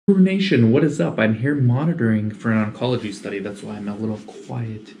Nation, what is up? I'm here monitoring for an oncology study. That's why I'm a little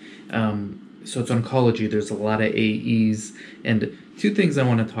quiet. So it's oncology. There's a lot of AEs, and two things I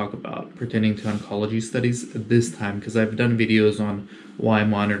want to talk about pertaining to oncology studies this time, because I've done videos on why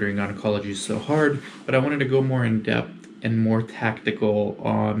monitoring oncology is so hard, but I wanted to go more in depth and more tactical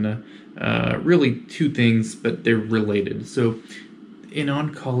on really two things, but they're related. So in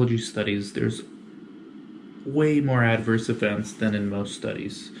oncology studies, there's way more adverse events than in most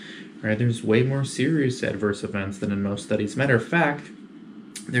studies, right? There's way more serious adverse events than in most studies. Matter of fact,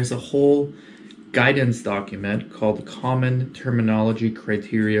 there's a whole guidance document called Common Terminology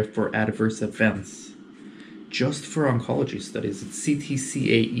Criteria for Adverse Events just for oncology studies. It's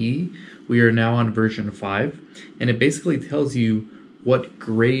CTCAE. We are now on version 5, and it basically tells you what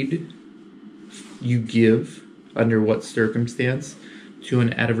grade you give under what circumstance to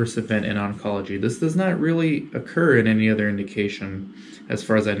an adverse event in oncology. This does not really occur in any other indication, as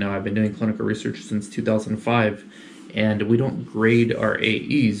far as I know. I've been doing clinical research since 2005, and we don't grade our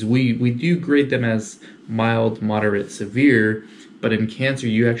AEs. We do grade them as mild, moderate, severe, but in cancer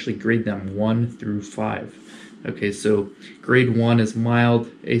you actually grade them 1 through 5. Okay, so grade 1 is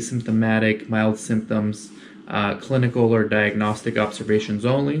mild, asymptomatic, mild symptoms, clinical or diagnostic observations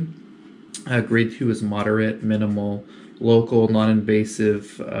only. Grade 2 is moderate, minimal, local,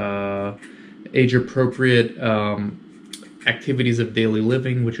 non-invasive, age-appropriate activities of daily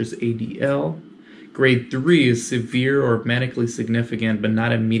living, which is ADL. Grade 3 is severe or medically significant but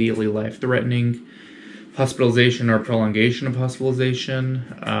not immediately life-threatening. Hospitalization or prolongation of hospitalization.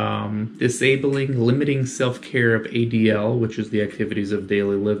 Disabling, limiting self-care of ADL, which is the activities of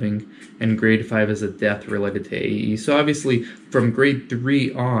daily living. And grade 5 is a death related to AE. So obviously, from grade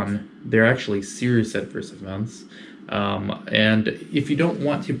 3 on, they're actually serious adverse events. And if you don't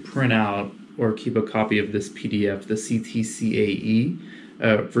want to print out or keep a copy of this PDF, the CTCAE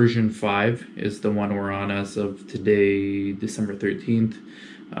version 5 is the one we're on as of today, December 13th,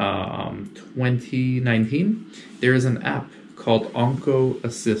 2019. There is an app called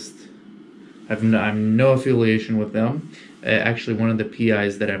Oncology. I'm no affiliation with them. Actually, one of the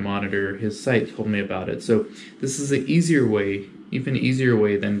PIs that I monitor, his site told me about it. So this is an easier way, even easier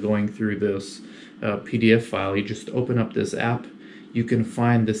way than going through this PDF file. You just open up this app, you can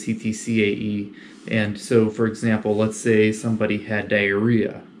find the CTCAE, and so for example, let's say somebody had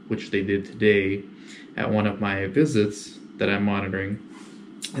diarrhea, which they did today at one of my visits that I'm monitoring.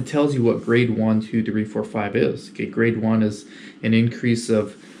 It tells you what grade 1, 2, 3, 4, 5 is. Okay, grade 1 is an increase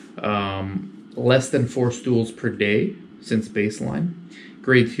of less than 4 stools per day since baseline.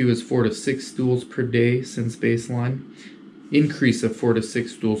 Grade 2 is 4 to 6 stools per day since baseline. Increase of 4 to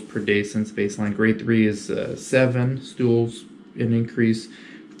 6 stools per day since baseline. Grade 3 is 7 stools, an increase.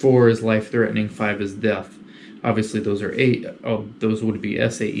 4 is life-threatening, 5 is death. Obviously, those are those would be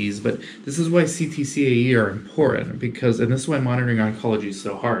SAEs, but this is why CTCAE are important, because, and this is why monitoring oncology is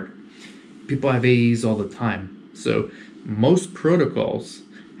so hard. People have AEs all the time. So most protocols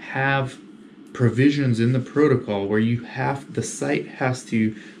have provisions in the protocol where the site has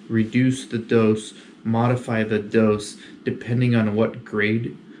to reduce the dose, modify the dose depending on what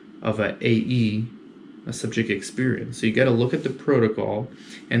grade of a AE a subject experienced. So you got to look at the protocol,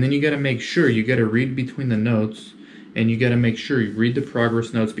 and then you got to make sure you got to read between the notes, and you got to make sure you read the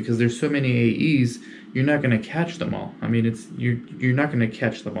progress notes, because there's so many AEs, you're not going to catch them all. I mean, you're not going to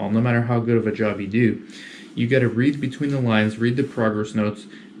catch them all, no matter how good of a job you do. You got to read between the lines, read the progress notes,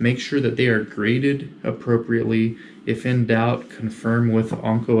 make sure that they are graded appropriately. If in doubt, confirm with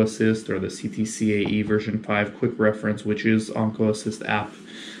Oncology or the CTCAE version 5 quick reference, which is Oncology app.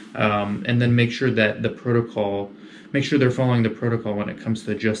 And then make sure that they're following the protocol when it comes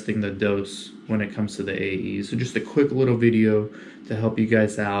to adjusting the dose when it comes to the AEs. So just a quick little video to help you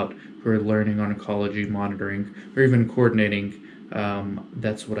guys out who are learning oncology, monitoring, or even coordinating.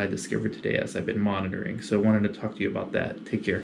 That's what I discovered today as I've been monitoring. So I wanted to talk to you about that. Take care.